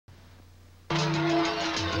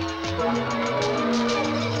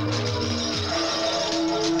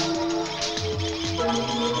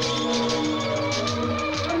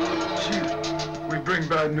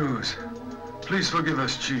Bad news. Please forgive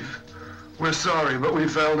us, Chief. We're sorry, but we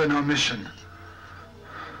failed in our mission.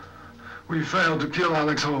 We failed to kill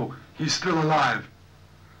Alex Ho. He's still alive.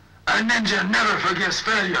 A ninja never forgives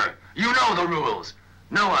failure. You know the rules.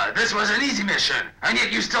 Noah, this was an easy mission, and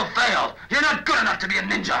yet you still failed. You're not good enough to be a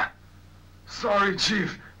ninja. Sorry,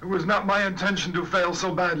 Chief. It was not my intention to fail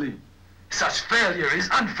so badly. Such failure is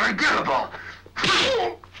unforgivable.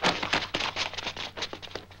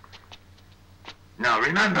 Now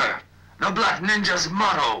remember, the Black Ninja's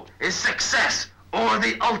motto is success or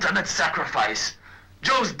the ultimate sacrifice.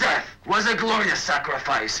 Joe's death was a glorious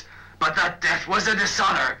sacrifice, but that death was a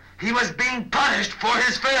dishonor. He was being punished for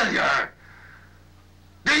his failure.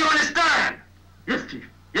 Do you understand? Yes, Chief.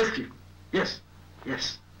 Yes, Chief. Yes.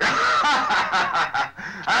 Yes.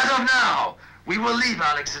 As of now, we will leave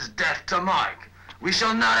Alex's death to Mike. We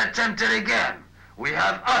shall not attempt it again. We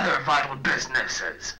have other vital businesses.